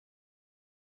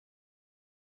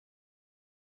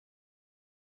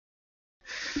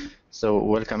So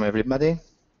welcome everybody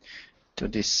to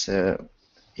this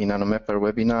eNanoMapper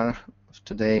webinar of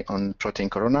today on protein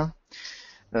corona.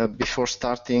 Before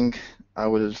starting, I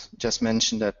will just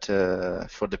mention that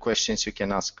for the questions, you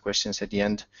can ask questions at the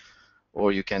end,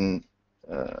 or you can,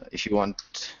 if you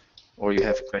want, or you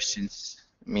have questions,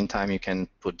 meantime you can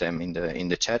put them in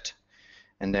the chat,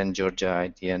 and then Georgia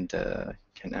at the end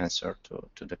can answer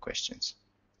to the questions.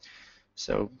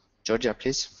 So Georgia,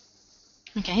 please.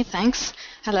 Okay, thanks.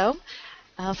 Hello.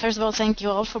 First of all, thank you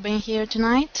all for being here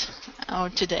tonight or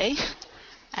today.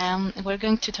 We're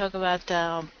going to talk about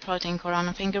protein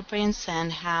corona fingerprints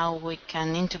and how we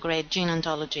can integrate gene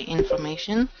ontology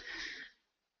information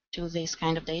to this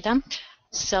kind of data.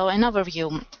 So an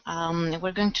overview.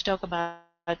 We're going to talk about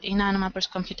eNanoMapper's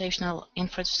computational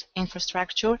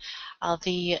infrastructure,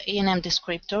 the ENM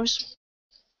descriptors,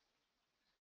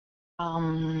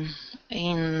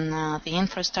 in the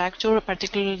infrastructure,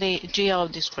 particularly geo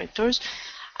descriptors,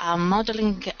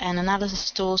 modeling and analysis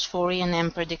tools for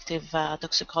ENM predictive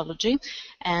toxicology,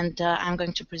 and I'm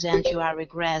going to present you our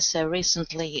regress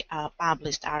recently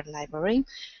published R library.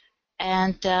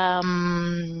 And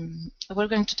we're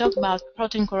going to talk about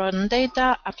protein corona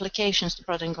data, applications to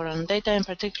protein corona data, and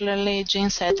particularly gene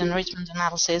set enrichment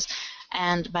analysis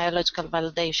and biological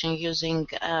validation using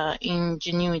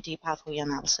ingenuity pathway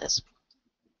analysis.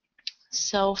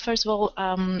 So first of all,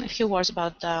 a few words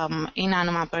about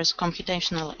eNanoMapper's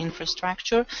computational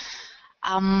infrastructure.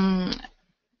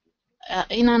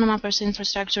 eNanoMapper's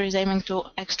infrastructure is aiming to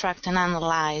extract and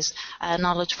analyze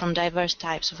knowledge from diverse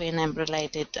types of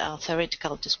ENM-related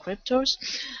theoretical descriptors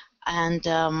and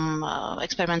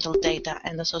experimental data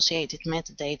and associated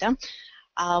metadata.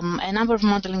 A number of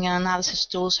modeling and analysis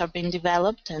tools have been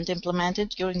developed and implemented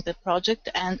during the project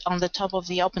and on the top of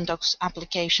the OpenTox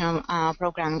application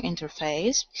programming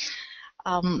interface.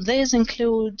 These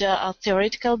include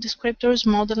theoretical descriptors,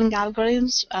 modeling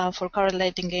algorithms for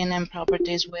correlating ENM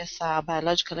properties with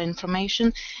biological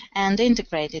information, and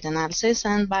integrated analysis.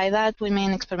 And by that we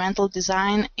mean experimental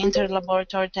design,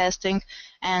 inter-laboratory testing,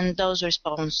 and dose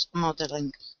response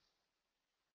modeling.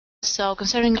 So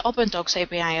concerning OpenTox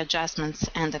API adjustments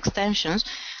and extensions,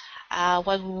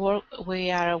 what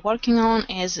we are working on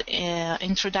is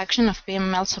introduction of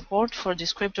PML support for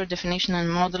descriptor definition and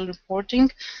model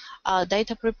reporting,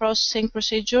 data preprocessing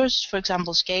procedures, for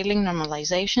example, scaling,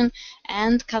 normalization,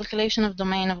 and calculation of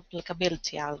domain of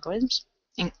applicability algorithms,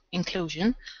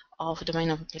 inclusion of domain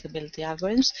of applicability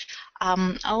algorithms.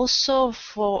 Also,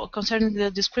 for concerning the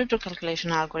descriptor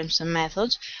calculation algorithms and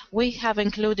methods, we have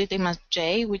included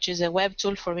ImageJ, which is a web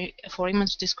tool for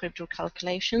image descriptor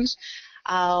calculations.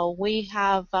 We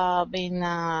have been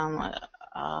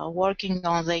working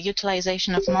on the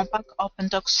utilization of MOPAC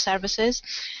OpenTox services.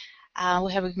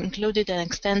 We have included an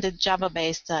extended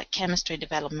Java-based chemistry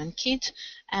development kit,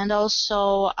 and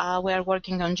also we are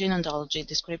working on gene ontology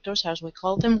descriptors, as we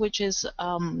call them, which is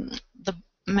the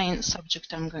main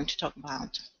subject I'm going to talk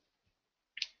about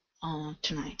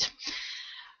tonight.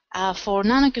 For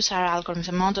nanoQSAR algorithms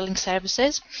and modeling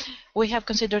services, we have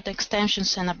considered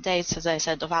extensions and updates, as I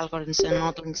said, of algorithms and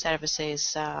modeling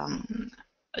services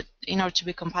in order to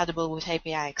be compatible with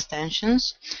API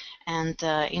extensions and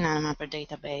eNanoMapper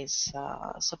database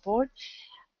support.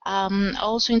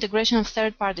 Also integration of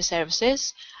third-party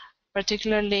services,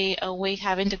 particularly we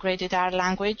have integrated R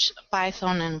language,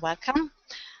 Python, and Weka.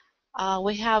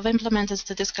 We have implemented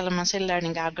statistical and machine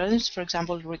learning algorithms, for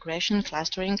example, regression,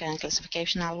 clustering, and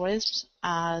classification algorithms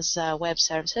as web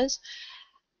services.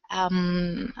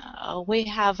 We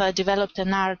have developed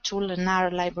an R tool and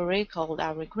R library called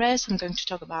R regress. I'm going to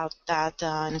talk about that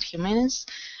in a few minutes.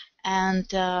 And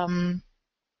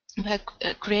we have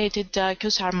created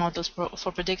QSAR models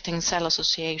for predicting cell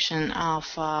association of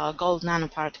gold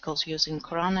nanoparticles using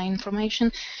corona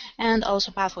information, and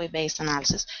also pathway-based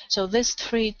analysis. So these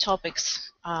three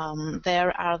topics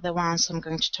there are the ones I'm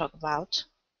going to talk about.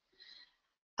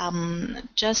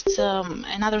 Just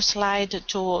another slide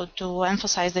to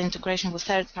emphasize the integration with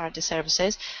third-party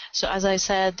services. So as I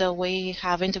said, we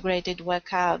have integrated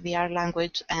Weka, the R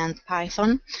language, and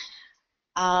Python.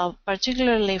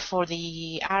 Particularly for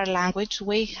the R language,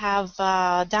 we have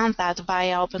done that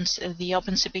via the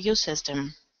OpenCPU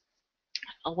system,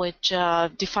 which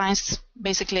defines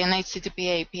basically an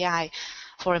HTTP API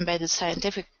for embedded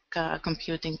scientific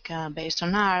computing based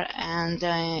on R, and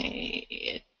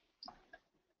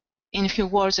in a few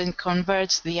words, it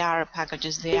converts the R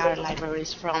packages, the R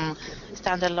libraries, from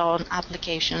standalone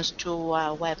applications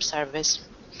to web service.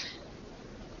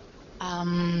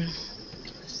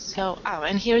 So,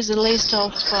 and here's a list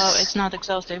of, it's not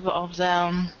exhaustive, of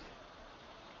the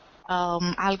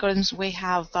algorithms we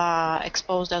have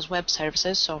exposed as web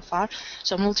services so far.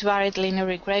 So multivariate linear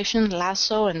regression,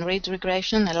 lasso and reed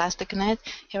regression, elastic net,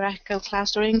 hierarchical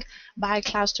clustering,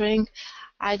 bi-clustering,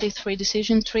 ID3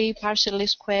 decision tree, partial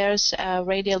least squares,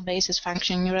 radial basis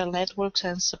function neural networks,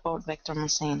 and support vector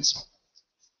machines.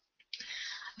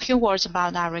 A few words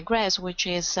about RRegress, which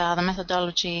is the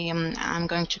methodology I'm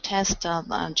going to test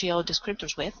geo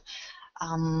descriptors with.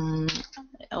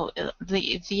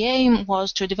 The aim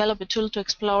was to develop a tool to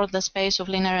explore the space of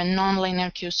linear and non-linear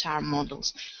QSAR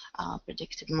models,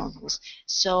 predictive models.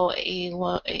 So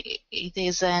it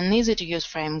is an easy-to-use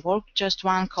framework. Just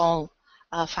one call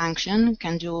function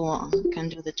can do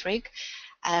the trick.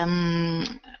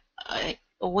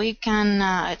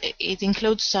 It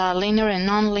includes linear and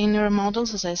non-linear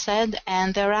models, as I said,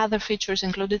 and there are other features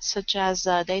included, such as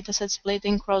dataset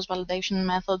splitting, cross-validation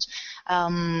methods,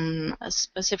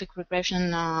 specific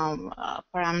regression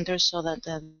parameters, so that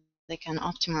they can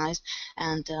optimize,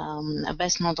 and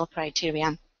best model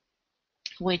criteria,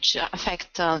 which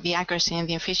affect the accuracy and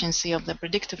the efficiency of the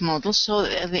predictive models. So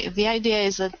the idea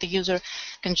is that the user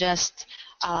can just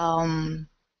upload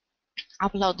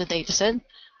the dataset,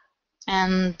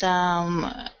 and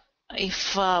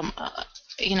if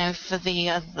if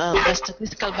the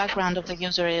statistical background of the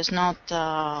user is not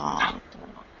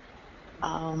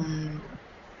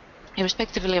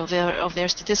irrespectively of their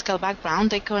statistical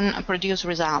background, they can produce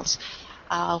results,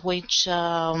 which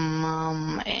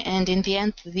and in the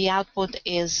end the output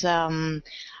is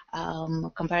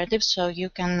comparative, so you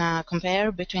can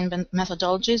compare between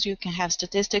methodologies. You can have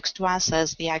statistics to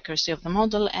assess the accuracy of the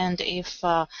model, and if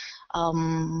the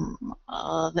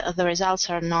results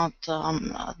are not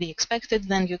the expected,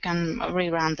 then you can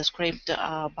rerun the script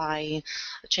by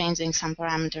changing some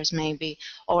parameters maybe,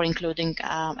 or including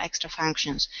extra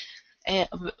functions.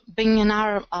 Being in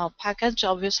our package,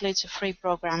 obviously it's a free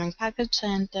programming package,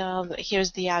 and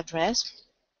here's the address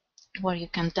where you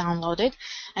can download it.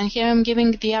 And here I'm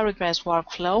giving the RRegress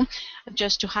workflow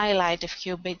just to highlight a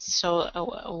few bits. So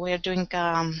we're doing,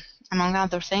 among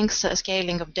other things,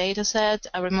 scaling of data set,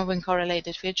 removing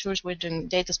correlated features. We're doing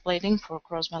data splitting for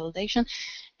cross-validation.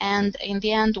 And in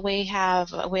the end, we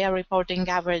are reporting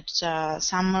average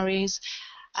summaries,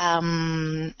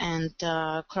 and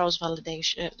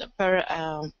cross-validation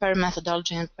per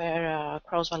methodology and per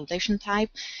cross-validation type,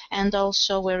 and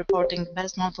also we're reporting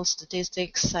best model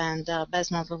statistics and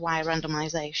best model Y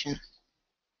randomization.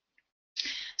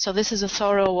 So this is a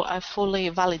thorough, fully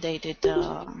validated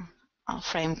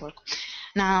framework.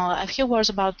 Now, a few words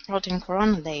about protein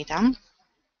corona data.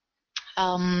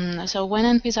 So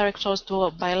when NPs are exposed to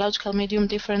a biological medium,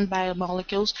 different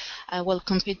biomolecules will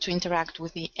compete to interact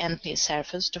with the NP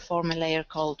surface to form a layer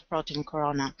called protein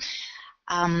corona.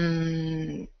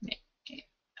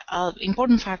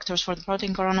 Important factors for the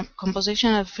protein corona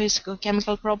composition are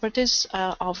physicochemical properties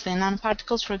of the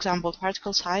nanoparticles, for example,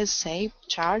 particle size, shape,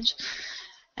 charge,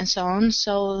 and so on.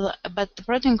 So, but the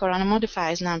protein corona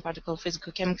modifies nanoparticle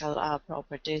physicochemical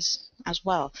properties as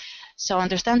well. So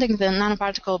understanding the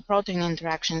nanoparticle-protein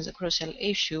interaction is a crucial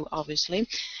issue, obviously.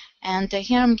 And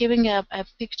here I'm giving a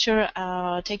picture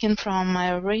taken from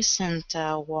a recent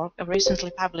work, a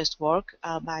recently published work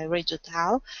by Ridge et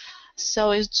al.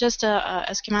 So it's just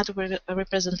a schematic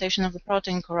representation of the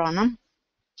protein corona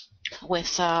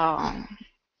with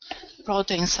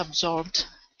proteins absorbed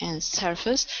in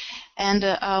surface. And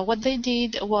what they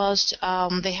did was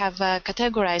they have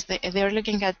categorized. They're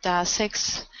looking at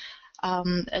 6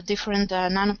 different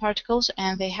nanoparticles,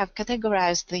 and they have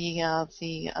categorized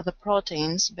the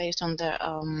proteins based on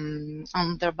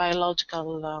their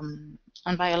biological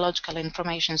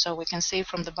information. So we can see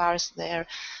from the bars there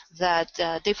that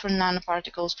different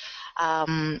nanoparticles,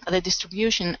 the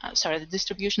distribution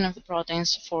of the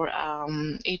proteins for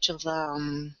each of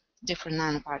the different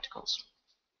nanoparticles.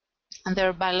 And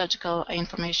their biological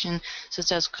information,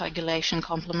 such as coagulation,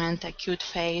 complement, acute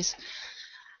phase,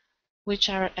 which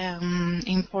are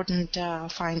important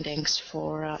findings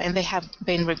for, and they have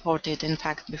been reported, in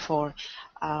fact, before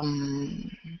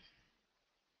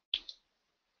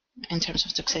in terms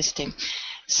of toxicity.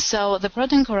 So the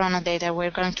protein corona data we're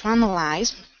going to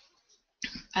analyze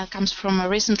comes from a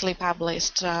recently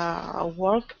published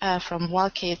work from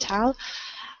Walke et al.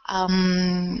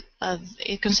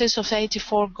 It consists of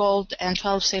 84 gold and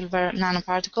 12 silver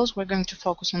nanoparticles. We're going to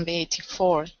focus on the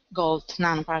 84 gold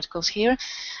nanoparticles here.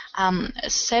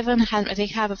 They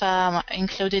have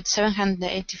included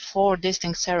 784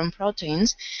 distinct serum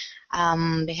proteins,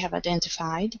 They have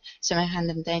identified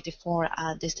 784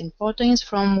 distinct proteins,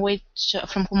 from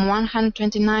whom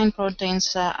 129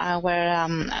 proteins were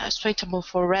suitable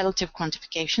for relative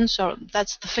quantification. So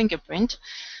that's the fingerprint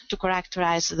to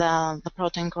characterize the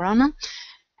protein corona.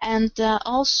 And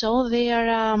also they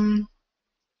are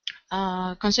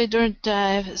considered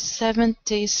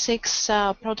 76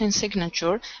 protein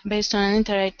signature based on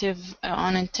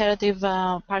an iterative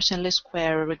partial least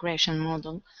square regression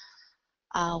model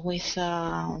with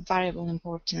variable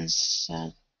importance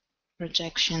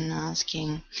projection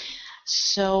scheme.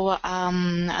 So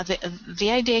the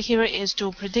idea here is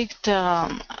to predict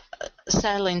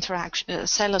cell interaction,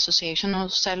 cell association or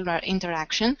cellular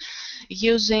interaction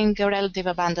using relative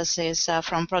abundances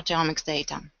from proteomics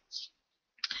data.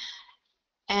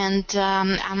 And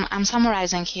I'm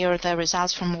summarizing here the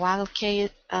results from Wildke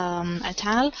et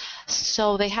al.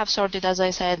 So they have sorted, as I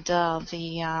said,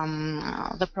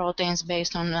 the proteins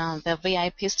based on the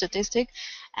VIP statistic,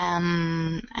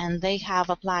 and they have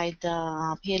applied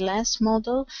the PLS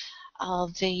model.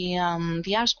 The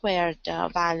R-squared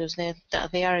values that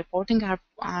they are reporting are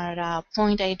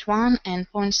 0.81 and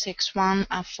 0.61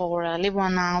 for leave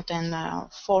one out and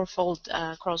fourfold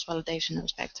cross-validation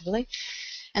respectively.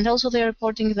 And also they're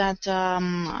reporting that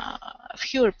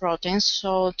fewer proteins,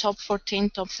 so top 14,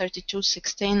 top 32,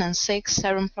 16, and 6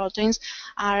 serum proteins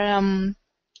are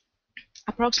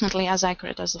approximately as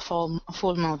accurate as the full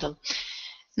model.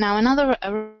 Now another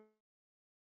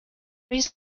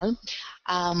result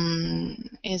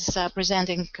is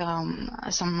presenting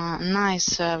some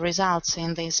nice results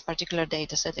in this particular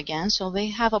data set again. So they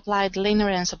have applied linear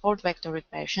and support vector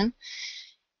regression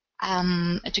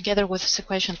together with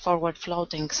sequential forward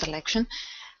floating selection.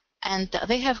 And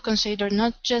they have considered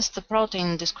not just the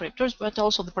protein descriptors, but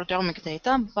also the proteomic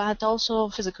data, but also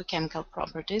physicochemical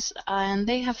properties. And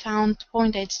they have found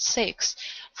 0.86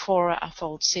 for a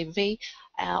fold CV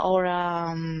or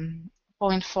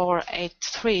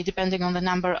 0.483, depending on the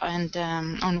number and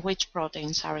on which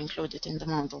proteins are included in the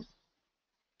model.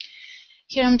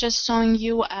 Here I'm just showing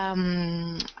you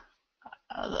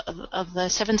the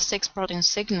 76 protein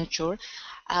signature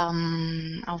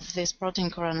of this protein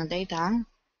corona data,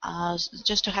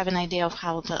 just to have an idea of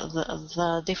how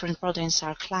the different proteins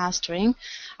are clustering.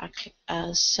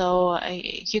 So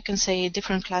you can see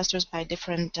different clusters by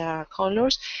different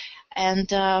colors. And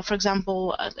for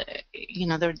example,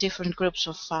 there are different groups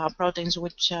of proteins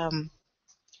which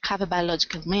have a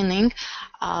biological meaning,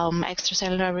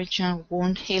 extracellular region,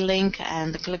 wound healing,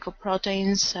 and the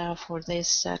glycoproteins for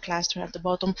this cluster at the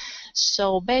bottom.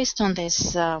 So based on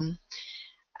this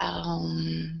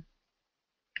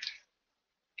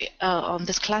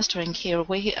clustering here,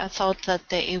 we thought that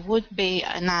it would be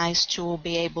nice to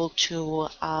be able to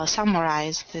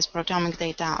summarize this proteomic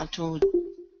data to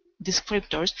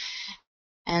descriptors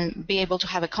and be able to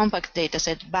have a compact data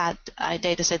set, but a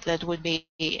data set that would be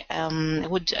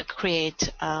would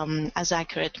create as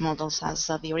accurate models as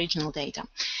the original data.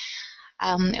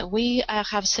 We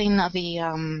have seen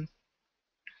the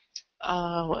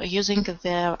using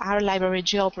the R library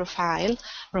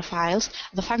profiles,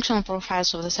 the functional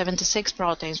profiles of the 76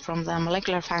 proteins from the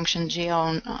molecular function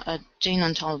gene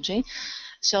ontology.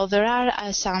 So there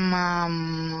are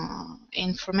some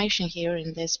information here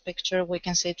in this picture. We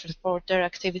can see transporter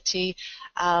activity,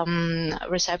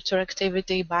 receptor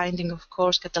activity, binding, of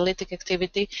course, catalytic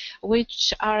activity,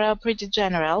 which are pretty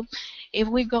general. If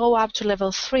we go up to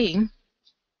level 3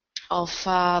 of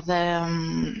the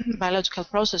biological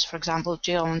process, for example,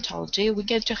 geoontology, we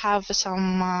get to have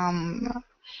some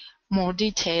more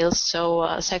details,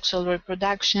 so sexual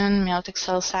reproduction, meiotic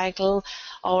cell cycle,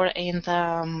 or in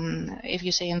the, if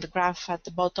you see in the graph at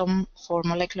the bottom for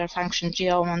molecular function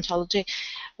geoontology,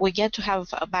 we get to have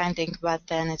a binding, but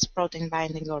then it's protein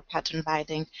binding or pattern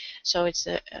binding, so it's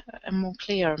a more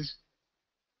clear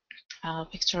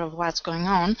picture of what's going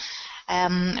on.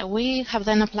 We have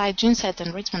then applied gene set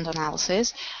enrichment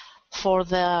analysis for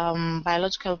the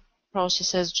biological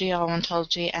processes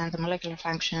geoontology and the molecular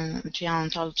function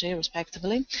geoontology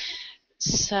respectively.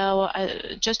 So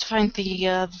just to find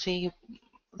the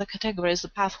categories, the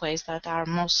pathways that are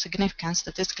most significant,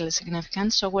 statistically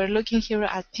significant. So we're looking here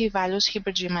at p-values,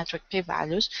 hypergeometric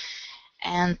p-values,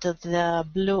 and the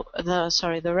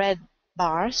red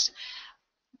bars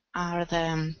are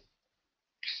the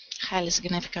highly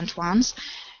significant ones.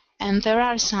 And there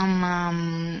are some,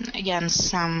 again,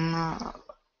 some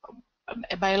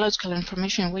biological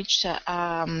information which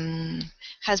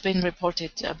has been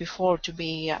reported before to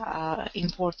be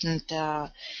important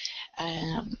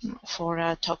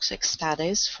for toxic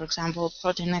studies. For example,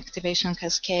 protein activation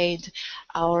cascade,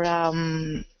 or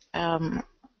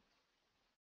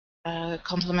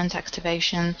complement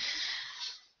activation.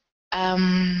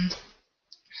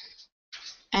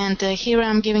 And here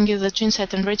I'm giving you the gene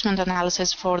set enrichment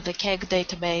analysis for the KEGG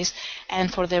database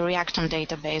and for the reactome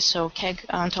database. So KEGG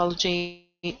ontology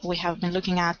we have been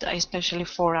looking at especially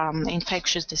for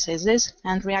infectious diseases,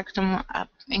 and reactome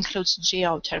includes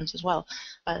geo terms as well,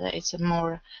 but it's a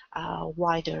more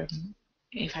wider,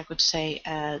 if I could say,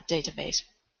 database.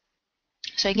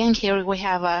 So again, here we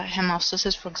have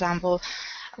hemostasis, for example.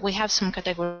 We have some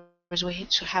categories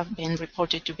which have been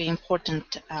reported to be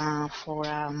important for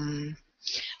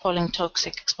following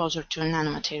toxic exposure to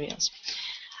nanomaterials.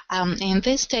 In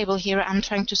this table here, I'm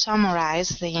trying to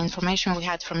summarize the information we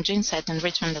had from gene set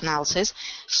enrichment analysis.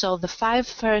 So the 5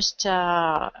 first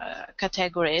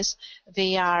categories,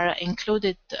 they are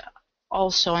included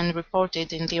also and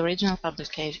reported in the original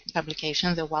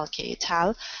publication, the Walke et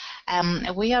al.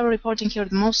 We are reporting here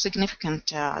the most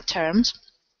significant terms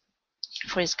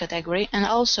for this category, and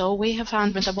also we have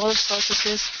found metabolic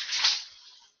processes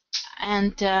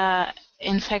and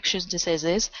infectious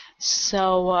diseases.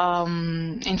 So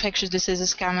infectious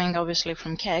diseases coming obviously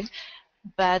from KEGG,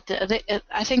 but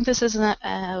I think this is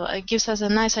it gives us a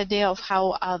nice idea of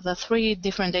how the 3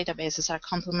 different databases are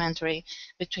complementary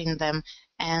between them,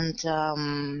 and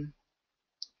the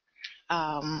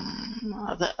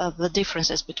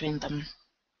differences between them.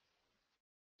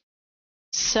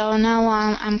 So now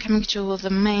I'm coming to the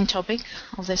main topic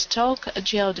of this talk,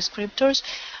 geo-descriptors.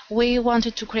 We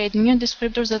wanted to create new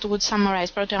descriptors that would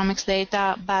summarize proteomics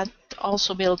data, but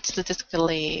also build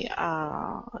statistically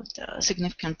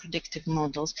significant predictive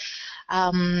models.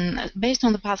 Based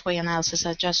on the pathway analysis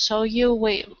I just showed you,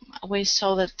 we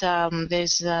saw that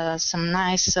there's some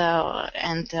nice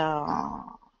and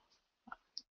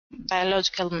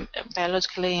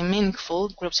biologically meaningful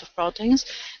groups of proteins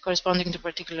corresponding to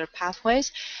particular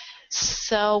pathways.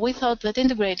 So we thought that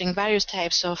integrating various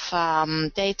types of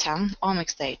data,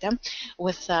 omics data,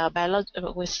 with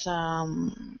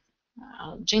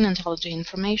gene ontology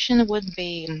information would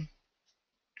be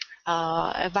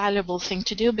a valuable thing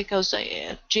to do, because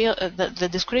the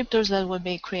descriptors that would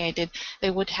be created,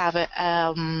 they would have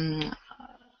a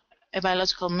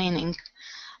biological meaning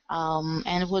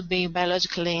and would be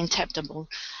biologically interpretable.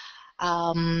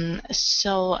 And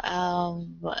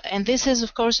this is,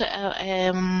 of course,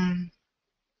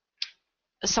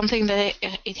 something that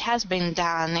it has been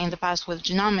done in the past with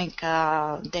genomic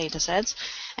data sets,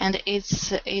 and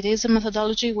it is a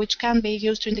methodology which can be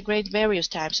used to integrate various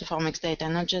types of omics data,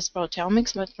 not just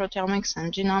proteomics, but proteomics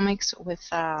and genomics with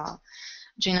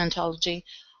gene ontology,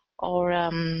 or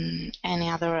any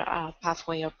other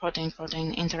pathway or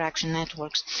protein-protein interaction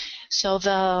networks. So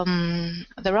the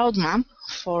roadmap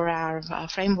for our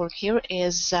framework here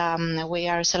is we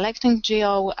are selecting a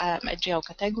geo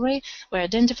category, we're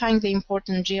identifying the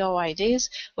important geo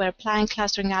IDs, we're applying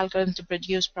clustering algorithm to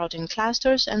produce protein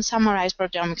clusters and summarize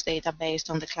proteomics data based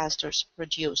on the clusters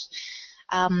produced.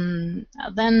 Then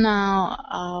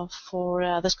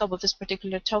for the scope of this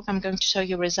particular talk, I'm going to show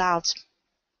you results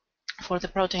for the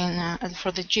protein,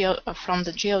 from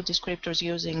the geo descriptors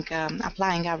using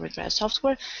applying our regress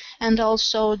software, and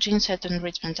also gene set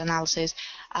enrichment analysis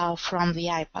from the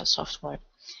IPA software.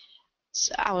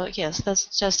 So, yes, that's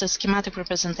just a schematic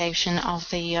representation of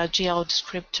the geo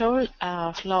descriptor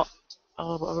flow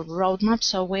roadmap.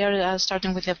 So we're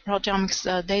starting with the proteomics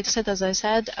dataset. As I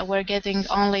said, we're getting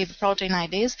only the protein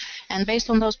IDs, and based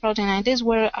on those protein IDs,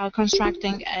 we're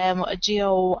constructing a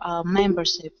geo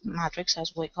membership matrix,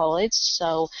 as we call it.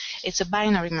 So it's a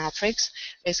binary matrix,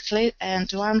 basically, and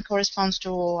one corresponds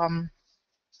to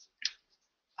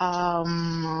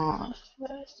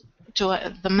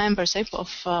the membership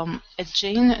of a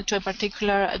gene to a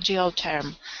particular geo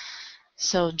term.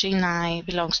 So gene I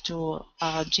belongs to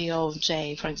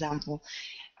GOJ, for example.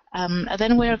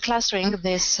 Then we are clustering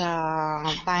this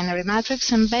binary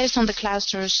matrix, and based on the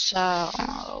clusters,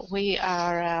 we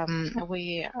are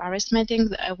estimating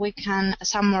that we can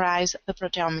summarize the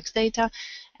proteomics data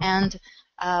and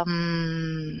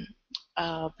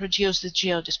produce the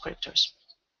geo descriptors.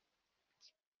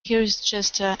 Here is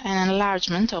just an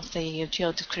enlargement of the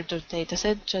geo descriptor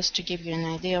dataset, just to give you an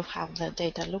idea of how the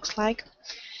data looks like.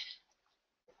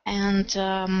 And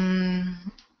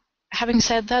having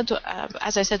said that,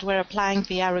 as I said, we're applying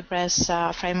the regress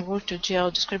framework to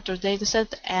geo-descriptor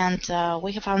dataset, and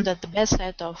we have found that the best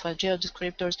set of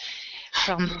geo-descriptors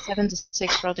from the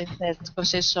 76 protein set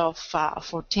consists of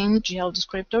 14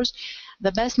 geo-descriptors.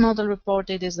 The best model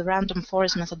reported is the random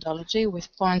forest methodology with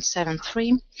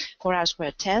 0.73 for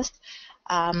R-squared test.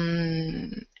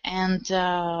 And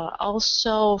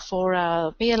also for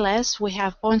PLS, we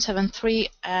have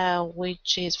 0.73,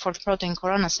 which is for the protein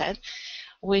corona set,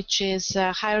 which is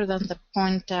higher than the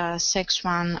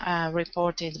 0.61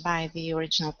 reported by the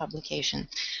original publication.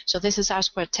 So this is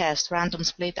R-squared test, random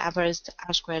split averaged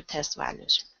R-squared test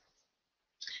values.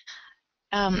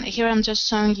 Here I'm just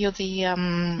showing you the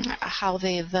how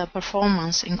the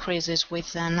performance increases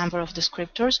with the number of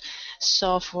descriptors.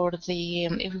 So for the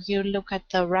if you look at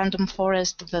the random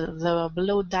forest, the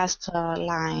blue dust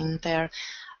line there,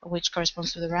 which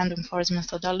corresponds to the random forest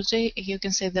methodology, you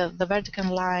can see the vertical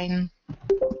line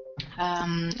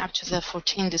up to the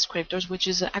 14 descriptors, which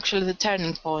is actually the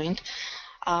turning point.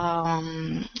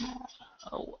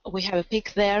 We have a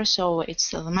peak there, so it's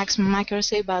the maximum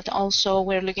accuracy, but also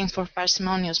we're looking for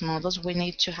parsimonious models. We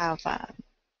need to have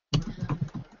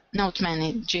not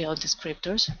many geo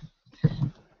descriptors.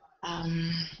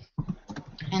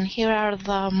 And here are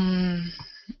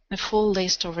the full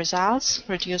list of results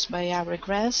produced by our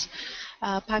regress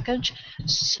package.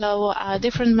 So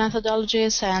different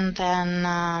methodologies and then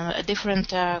different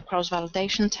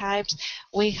cross-validation types.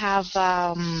 We have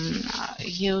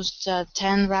used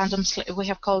 10 random. We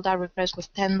have called our regress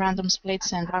with 10 random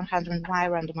splits and 100Y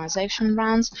randomization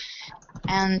runs.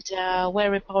 And we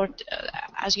report,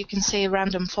 as you can see,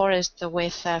 random forest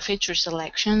with feature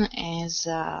selection is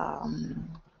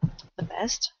the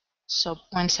best, so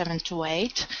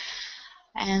 0.728.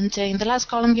 And in the last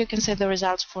column, you can see the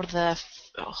results for the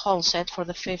whole set for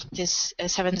the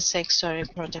 76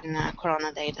 protein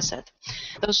corona data set.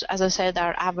 Those, as I said,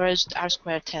 are averaged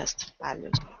R-squared test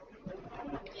values.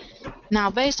 Now,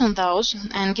 based on those,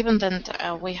 and given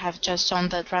that we have just shown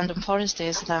that random forest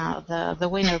is the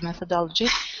winner methodology,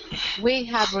 we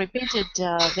have repeated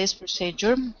this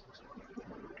procedure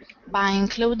by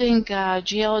including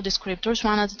geo descriptors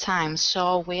one at a time.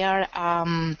 So we are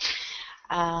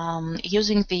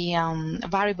using the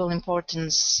variable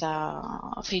importance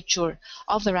feature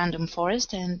of the random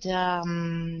forest, and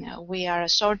we are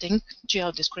sorting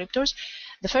geo descriptors.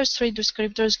 The first three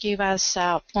descriptors give us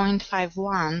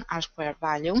 0.51 R-squared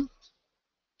value.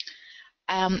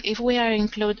 If we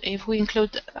include the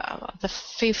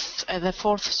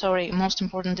fourth most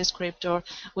important descriptor,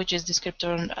 which is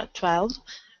descriptor 12,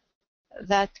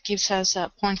 that gives us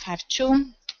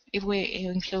 0.52. If we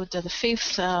include the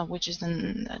fifth, which is the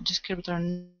descriptor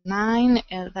 9,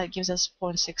 that gives us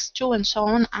 0.62, and so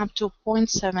on, up to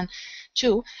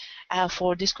 0.72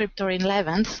 for descriptor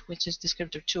 11th, which is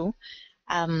descriptor 2,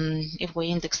 if we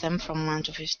index them from 1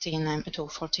 to 15 to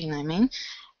 14, I mean,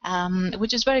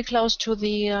 which is very close to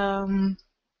the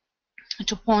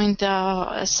to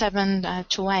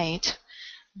 0.728,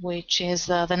 which is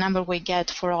the number we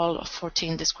get for all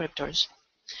 14 descriptors.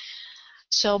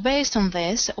 So based on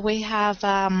this, we have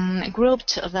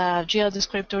grouped the geo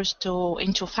descriptors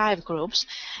into 5 groups,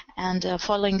 and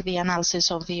following the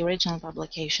analysis of the original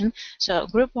publication. So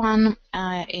group 1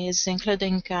 is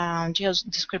including geo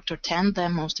descriptor 10, the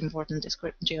most important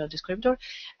geo descriptor,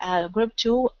 group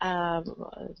 2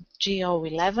 geo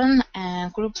 11,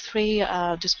 and group 3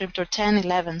 descriptor 10,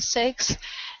 11, 6,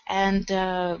 and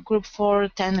group 4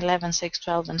 10, 11, 6,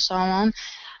 12, and so on.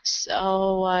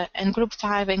 So, and group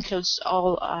 5 includes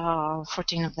all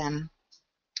 14 of them.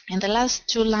 In the last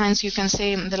 2 lines, you can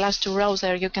see, the last 2 rows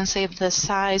there, you can see the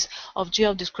size of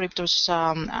geo descriptors.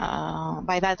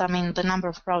 By that, I mean the number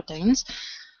of proteins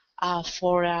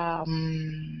for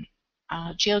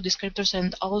geo descriptors,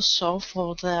 and also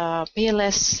for the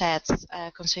PLS sets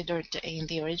considered in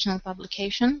the original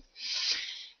publication.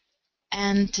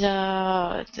 And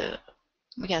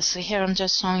yes, here I'm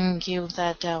just showing you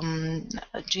that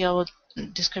geo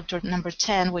descriptor number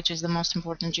 10, which is the most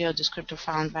important geo descriptor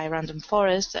found by random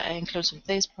forest, includes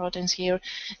these proteins here,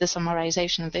 the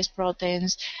summarization of these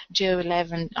proteins. Geo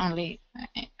 11 only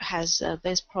has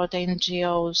this protein.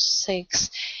 Geo 6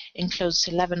 includes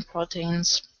 11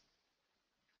 proteins.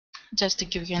 Just to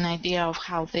give you an idea of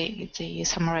how the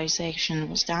summarization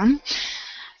was done.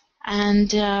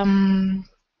 And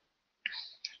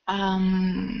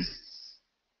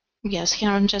yes, here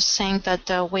I'm just saying that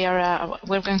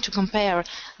we're going to compare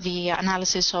the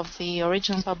analysis of the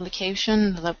original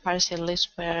publication, the partial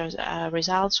least square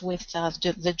results, with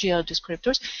the geo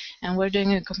descriptors, and we're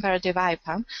doing a comparative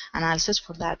IPA analysis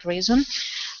for that reason.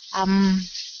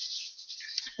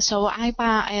 So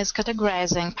IPA is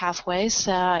categorizing pathways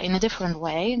in a different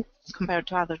way compared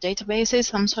to other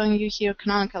databases. I'm showing you here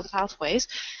canonical pathways.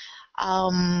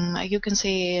 You can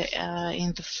see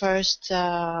in the first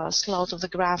slot of the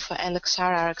graph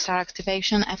LXR, RXR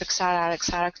activation, FXR,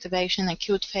 RXR activation,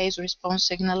 acute phase response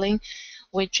signaling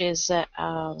which is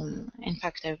in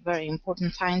fact a very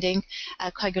important finding,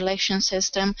 a coagulation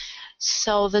system.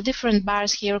 So the different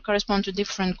bars here correspond to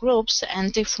different groups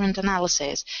and different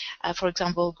analyses. For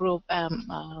example,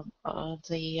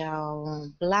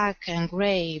 the black and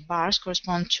gray bars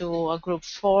correspond to a group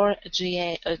 4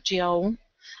 GO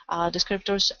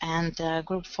descriptors and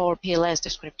group 4 PLS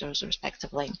descriptors,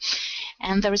 respectively.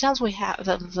 And the results we have,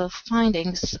 the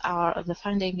finding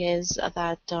is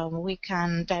that we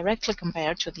can directly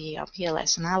compare to the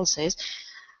PLS analysis.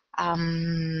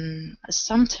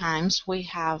 Sometimes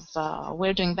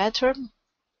we're doing better,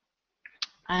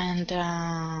 and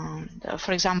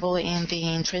for example, in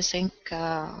the intrinsic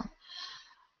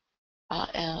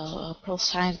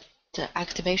pulsar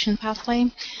activation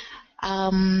pathway.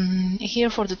 Here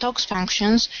for the tox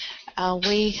functions,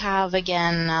 we have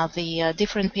again the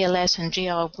different PLS and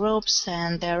GO groups,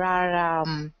 and there are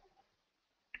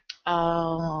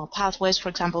pathways, for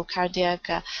example, cardiac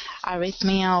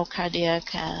arrhythmia or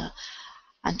cardiac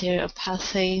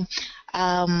anteriopathy,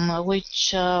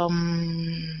 which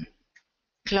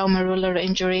glomerular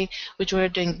injury, which we're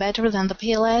doing better than the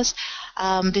PLS.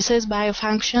 Disease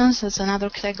biofunctions, that's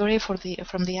another category from the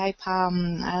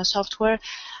IPA software,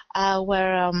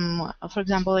 where, for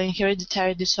example, in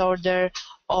hereditary disorder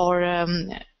or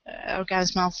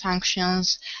organism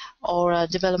malfunctions or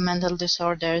developmental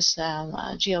disorders,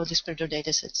 GO descriptor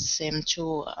datasets seem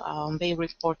to be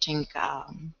reporting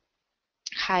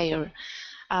higher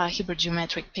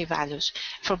hypergeometric p-values.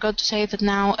 Forgot to say that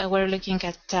now we're looking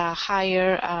at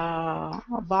higher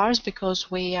bars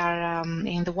because we are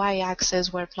in the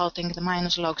y-axis, we're plotting the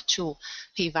minus log 2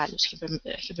 p-values,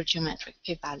 hypergeometric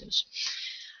p-values.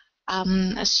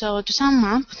 So to sum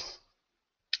up,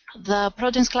 the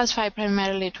proteins classify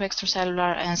primarily to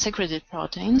extracellular and secreted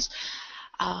proteins.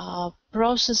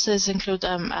 Processes include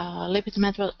lipid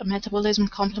metabolism,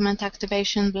 complement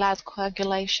activation, blood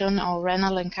coagulation, or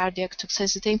renal and cardiac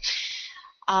toxicity.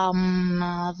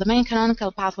 The main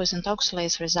canonical pathways and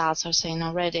toxicity results are seen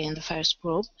already in the first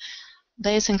group.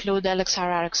 These include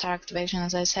LXR, RXR activation,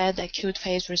 as I said, acute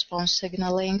phase response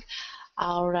signaling,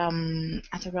 our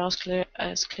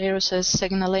atherosclerosis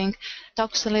signaling.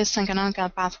 Toxicity and canonical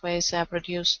pathways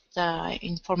produced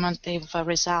informative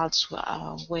results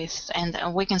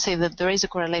and we can say that there is a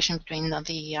correlation between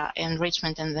the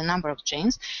enrichment and the number of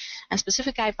genes, and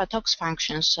specific IPA tox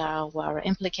functions were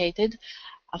implicated.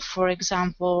 For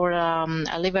example,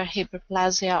 liver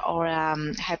hyperplasia or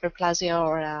hyperplasia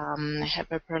or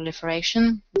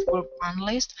hyperproliferation, group 1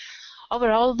 list.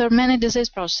 Overall, there are many disease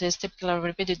processes typical of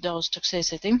repeated dose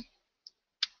toxicity.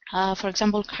 For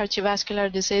example, cardiovascular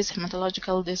disease,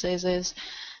 hematological diseases,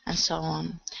 and so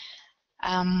on.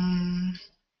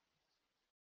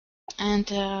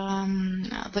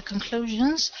 The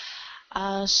conclusions.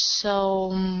 For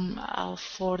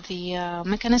the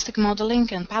mechanistic modeling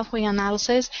and pathway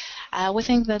analysis, we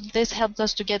think that this helped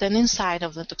us to get an insight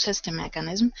of the toxicity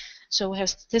mechanism. So we have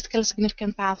statistically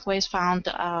significant pathways found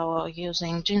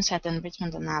using gene set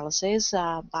enrichment analysis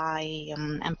by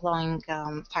employing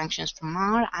functions from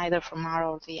R, either from R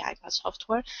or the IPA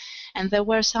software. And there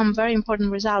were some very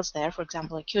important results there, for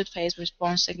example, acute phase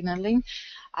response signaling,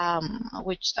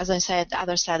 which, as I said,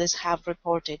 other studies have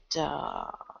reported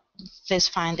this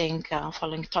finding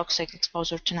following toxic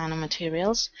exposure to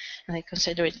nanomaterials, and they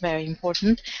consider it very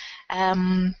important.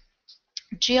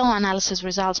 GO analysis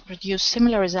results produce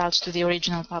similar results to the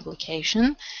original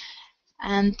publication,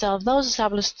 and those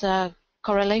established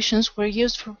correlations were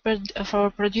used for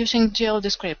producing GO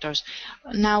descriptors.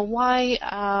 Now, why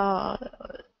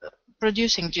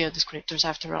producing GO descriptors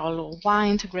after all? Why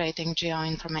integrating GO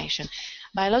information?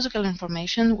 Biological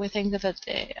information, we think that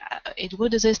it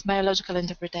would assist biological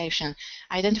interpretation,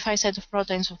 identify a set of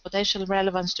proteins of potential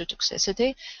relevance to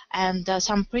toxicity, and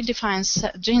some predefined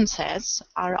gene sets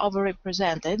are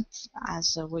overrepresented,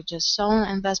 as we just saw,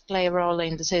 and thus play a role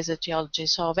in disease etiology.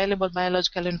 So available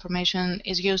biological information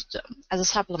is used as a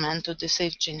supplement to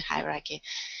disease gene hierarchy.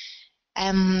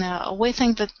 We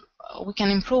think that we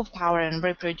can improve power and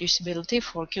reproducibility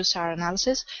for QSAR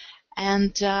analysis.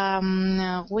 And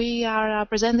we are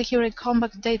presenting here a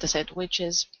compact dataset, which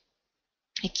is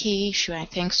a key issue, I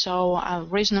think. So a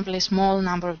reasonably small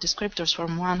number of descriptors,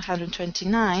 from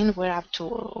 129, we're up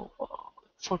to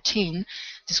 14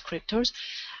 descriptors.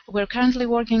 We're currently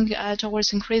working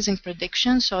towards increasing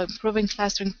prediction, so improving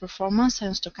clustering performance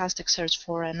and stochastic search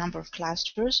for a number of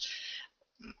clusters.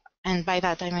 And by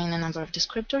that, I mean a number of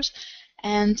descriptors.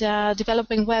 And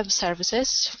developing web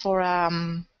services for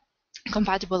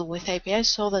compatible with APIs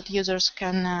so that users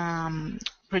can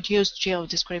produce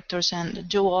geodescriptors and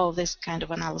do all this kind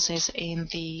of analysis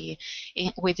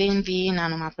within the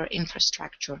eNanoMapper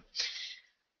infrastructure.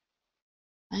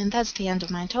 And that's the end of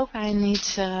my talk. I need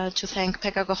to thank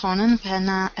Pekka Kohonen,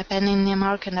 Penny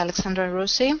Niemark, and Alexandra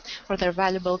Russi for their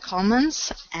valuable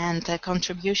comments and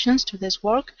contributions to this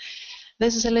work.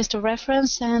 This is a list of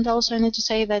reference, and also I need to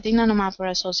say that the eNanoMapper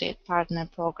Associate Partner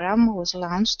Program was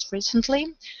launched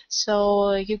recently,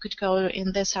 so you could go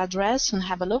in this address and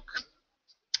have a look.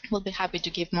 We'll be happy to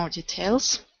give more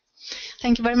details.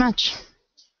 Thank you very much.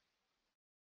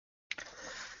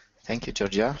 Thank you,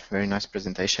 Georgia. Very nice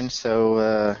presentation.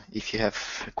 So if you have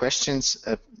questions,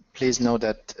 please know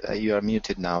that you are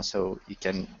muted now, so you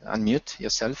can unmute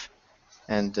yourself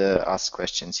and ask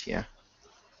questions here,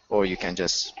 or you can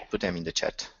just put them in the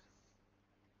chat.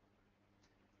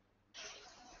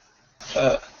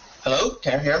 Hello,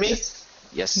 can you hear me?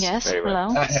 Yes, yes, very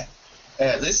well.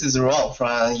 Hello. This is Rob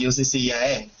from UCC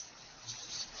ENM.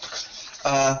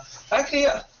 Actually,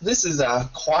 this is a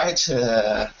quite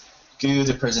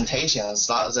good presentation. There's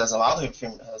a lot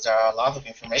of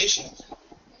information,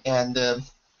 and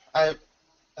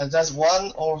there's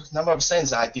one or number of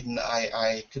things I could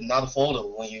not follow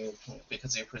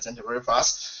because you presented very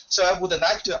fast. So I would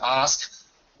like to ask,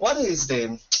 what is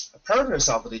the purpose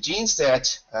of the gene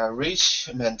set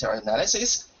enrichment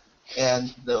analysis,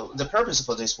 and the purpose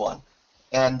for this one?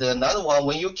 And another one,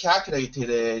 when you calculated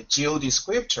the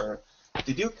geodescriptor,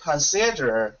 did you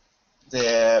consider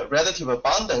the relative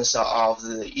abundance of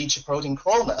each protein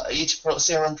corona, each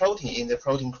serum protein in the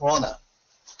protein corona?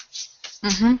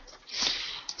 Mm-hmm.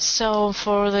 So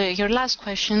for your last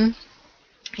question,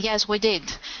 yes, we did.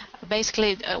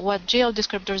 Basically, what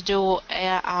geodescriptors do,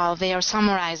 they are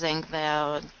summarizing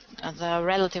the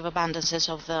relative abundances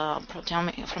of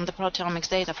from the proteomics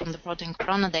data, from the protein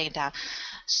corona data.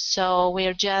 So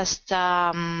we're just,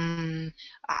 I'm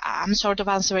sort of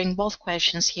answering both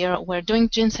questions here. We're doing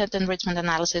gene set enrichment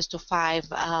analysis to find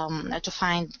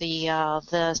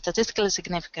the statistically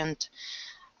significant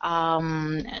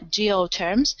geo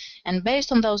terms, and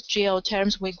based on those geo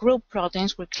terms, we group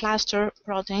proteins, we cluster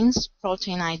proteins,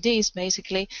 protein IDs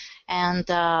basically, and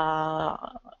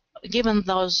given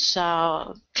those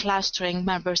clustering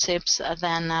memberships,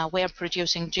 then we are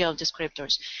producing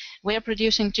geodescriptors. We are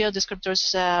producing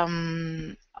geodescriptors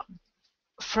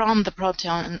from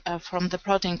the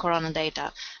protein corona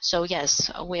data. So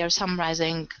yes, we are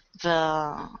summarizing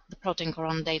the protein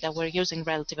corona data. We're using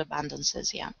relative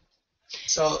abundances, yeah.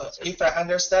 So if I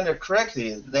understand it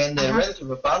correctly, then the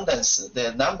relative abundance,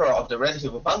 the number of the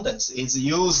relative abundance is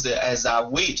used as a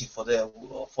weight for the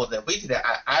weighted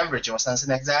average or something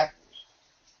like that.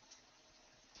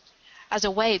 As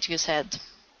a weight, you said.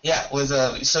 Yeah,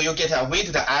 so you get a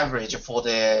weighted average for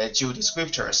the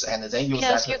geodescriptors, and then use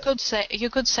that. Yes, you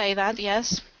could say that.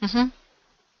 Yes. Mm-hmm.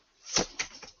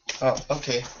 Oh,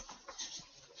 okay.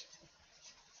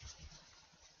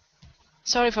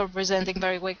 Sorry for presenting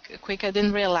very quick. I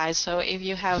didn't realize. So if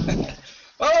you have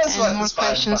well, any more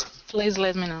questions, please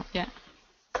let me know. Yeah.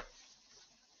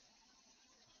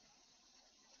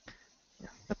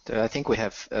 But I think we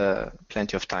have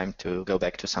plenty of time to go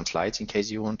back to some slides in case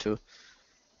you want to.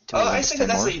 I think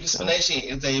that's the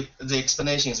explanation. So. The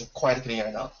explanation is quite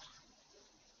clear now.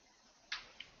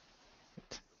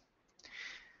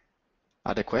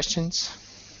 Other questions?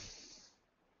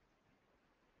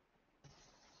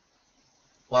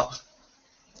 Well,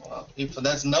 if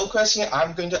there's no question,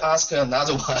 I'm going to ask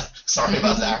another one. Sorry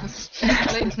about that.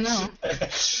 Please, no.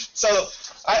 So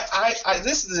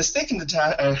this is the second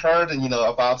time I heard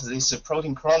about this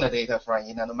protein corona data from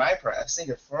eNanoMapper. I think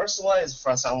the first one is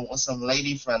from some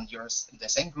lady from the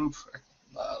same group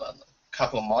a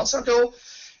couple of months ago,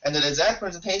 and in that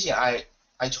presentation I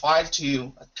tried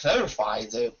to clarify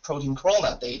the protein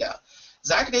corona data.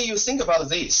 Exactly, you think about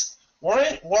this.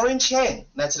 Warren Chen,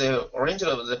 that's the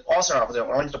author of the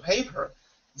original paper.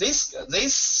 This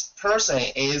person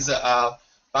is a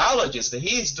biologist.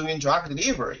 He is doing drug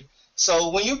delivery.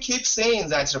 So when you keep saying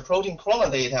that the protein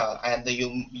corona data and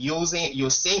you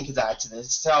think that the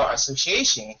cell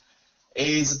association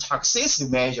is a toxicity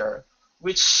measure,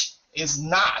 which is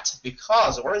not,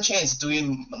 because Warren Chen is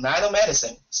doing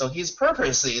nanomedicine. So his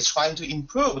purpose is trying to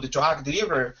improve the drug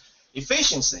delivery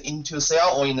efficiency into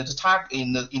cell or into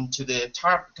the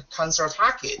cancer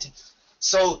target.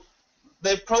 So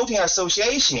the protein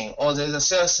association or the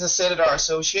cellular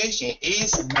association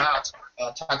is not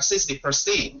toxicity per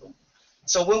se.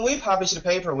 So when we published the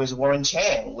paper with Warren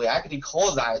Chen, we actually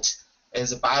call that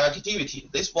as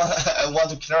bioactivity. This one I want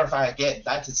to clarify again.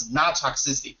 That is not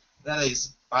toxicity. That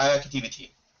is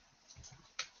bioactivity.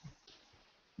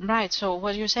 Right. So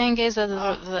what you're saying is that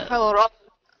Hello, Rob.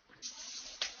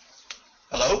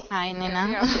 Hello? Hi, Nina.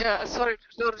 Yeah, sorry,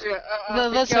 Georgia.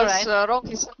 That's all right. Ron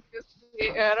is obviously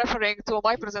referring to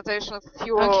my presentation a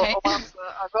few months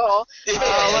ago,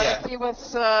 Yeah. where he was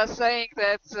saying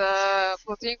that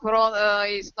protein corona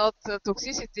is not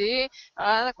toxicity.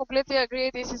 And I completely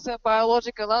agree. This is a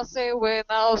biological assay. We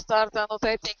now start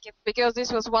annotating it because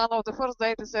this was one of the first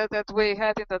data set that we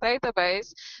had in the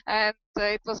database, and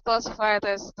it was classified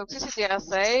as toxicity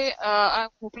assay. I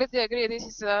completely agree. This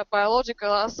is a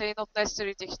biological assay, not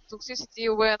necessarily toxicity.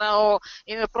 We're now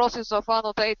in the process of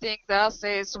annotating the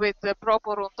assays with the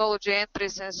proper ontology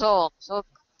entries and so on. So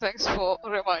thanks for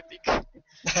reminding. Okay,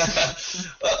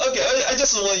 I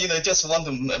just want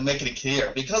to make it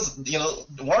clear, because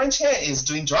Warren Chen is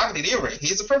doing drug delivery.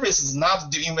 His purpose is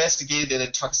not to investigate the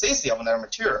toxicity of another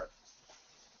material.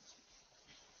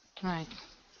 Right.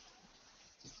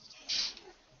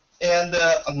 And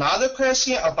another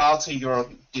question about your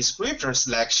descriptor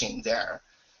selection there,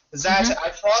 that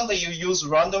I found that you use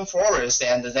random forest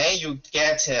and then you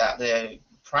get the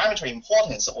parameter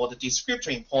importance or the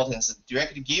descriptor importance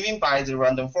directly given by the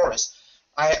random forest.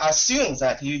 I assume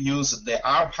that you use the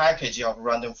R package of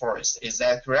random forest. Is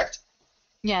that correct?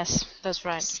 Yes, that's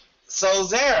right. So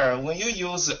there, when you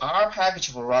use the R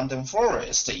package for random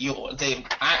forest, the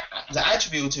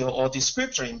attribute or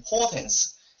descriptor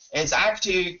importance is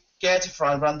actually get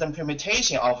from random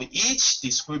permutation of each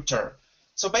descriptor.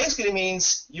 So basically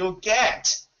means you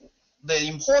get the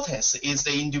importance is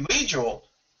the individual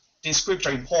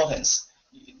descriptor importance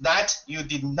that you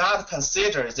did not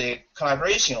consider the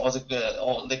collaboration or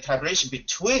the collaboration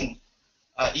between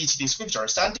each descriptor.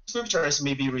 Some descriptors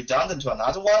may be redundant to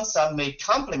another one. Some may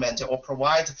complement or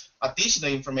provide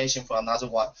additional information for another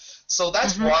one. So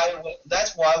that's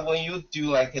why when you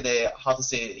do like the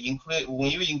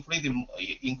when you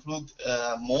include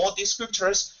more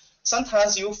descriptors,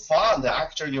 sometimes you find that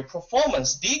actually your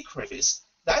performance decreases.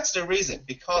 That's the reason,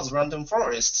 because random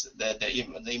forest,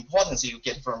 the importance you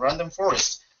get from random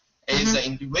forest is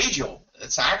individual.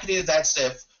 It's actually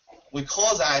we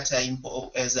call that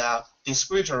as a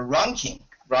descriptor ranking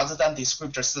rather than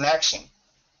descriptor selection.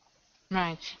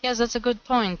 Right. Yes, that's a good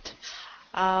point.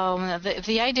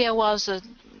 The idea was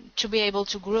to be able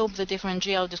to group the different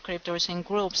geo descriptors in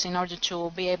groups in order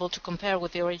to be able to compare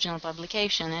with the original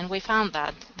publication, and we found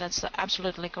that. That's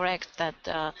absolutely correct,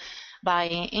 that by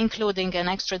including an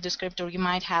extra descriptor you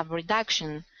might have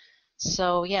reduction.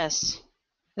 So yes,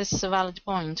 this is a valid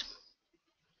point.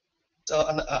 So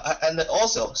and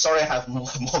also, sorry, I have more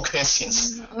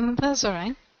questions. That's all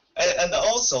right. And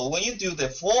also, when you do the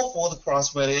four-fold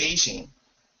cross-validation,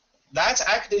 that's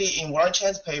actually in Warren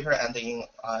Chen's paper and in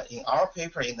our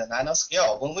paper in the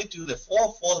nanoscale. When we do the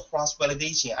four-fold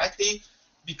cross-validation, actually,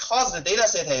 because the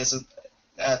dataset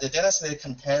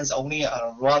contains only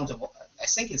around, I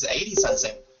think it's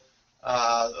 80-something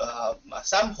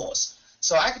samples.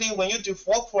 So actually, when you do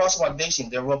four cross-validation,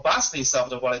 the robustness of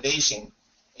the validation,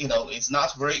 it's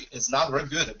not very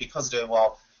good, because the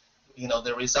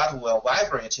result will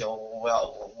vibrate or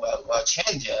will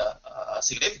change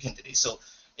significantly. So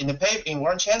in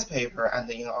Warren Chen's paper and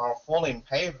in our following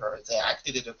paper,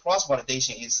 actually the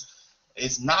cross-validation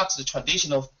is not the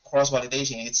traditional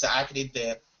cross-validation. It's actually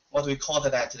what we call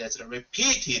that's the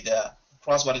repeated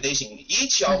cross-validation.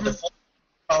 Each of the four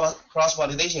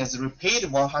cross-validation is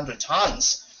repeated 100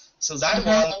 times. So that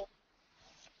one,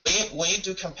 when you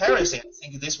do comparison, I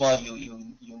think this one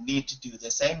you need to do the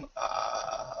same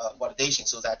validation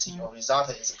so that your result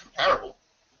is comparable.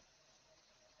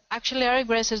 Actually,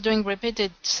 Arigress is doing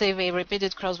repeated CV,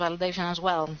 repeated cross-validation as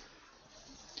well.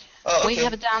 Oh, okay. We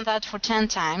have done that for 10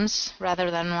 times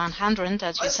rather than 100,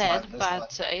 as you said,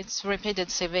 but it's repeated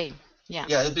CV. Yeah.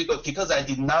 Yeah, because I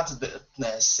did not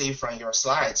see from your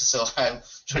slides, so I'm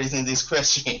raising this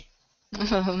question.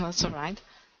 That's all right.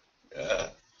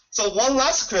 So one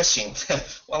last question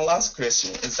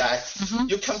is that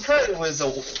you compare it with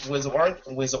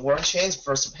Warren Chen's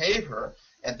first paper,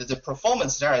 and the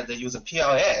performance there, they use a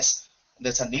PLS.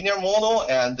 That's a linear model,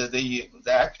 and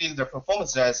actually the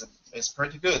performance there is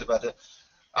pretty good. But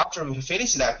after we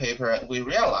finished that paper, we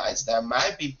realized there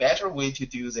might be better way to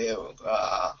do the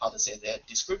the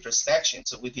descriptor selection.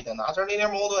 So we did another linear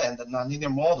model and a nonlinear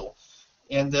model,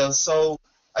 and so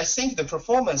I think the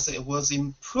performance was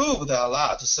improved a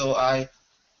lot. So I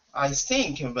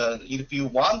think if you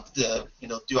want to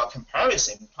do a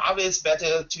comparison, probably it's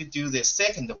better to do the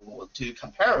second to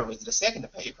compare with the second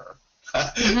paper.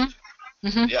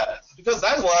 Yeah, because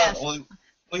that one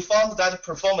we found that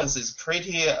performance is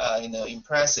pretty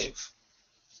impressive.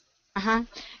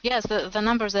 Yes, the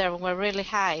numbers there were really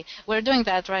high. We're doing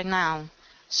that right now,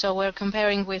 so we're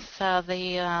comparing with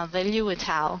the Liu et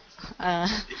al.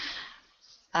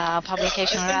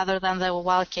 publication rather than the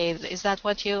WALCade. Is that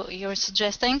what you're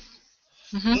suggesting?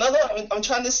 Mm-hmm. No, I'm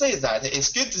trying to say that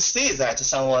it's good to see that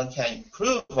someone can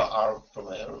improve our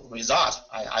result.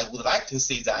 I would like to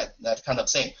see that kind of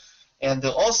thing. And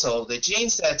also the gene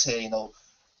set,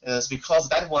 is because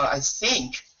that one, I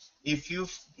think, if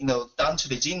you've down to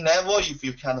the gene level, if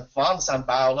you can find some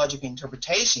biological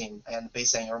interpretation and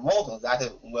based on your model, that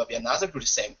will be another good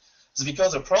thing. It's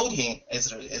because the protein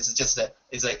is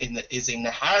in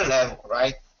a higher level,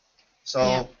 right?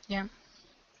 So yeah.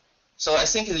 So I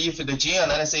think if the gene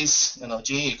analysis,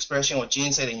 gene expression or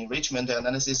gene set enrichment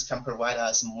analysis can provide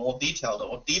us more detailed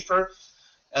or deeper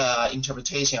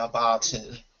interpretation about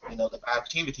the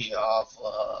bioactivity of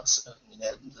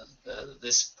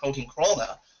this protein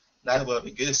corona, that will be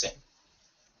a good thing.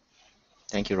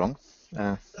 Thank you, Ron.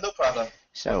 No problem.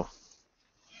 So,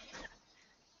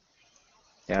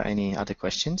 there are any other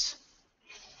questions?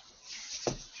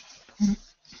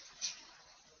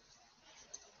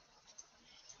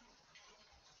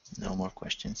 No more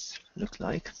questions, look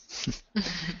like.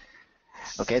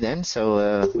 Okay then,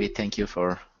 so we thank you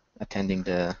for attending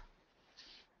the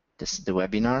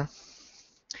webinar,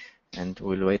 and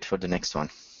we'll wait for the next one.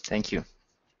 Thank you.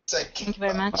 Thank you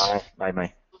very much. Bye.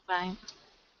 Bye. Bye.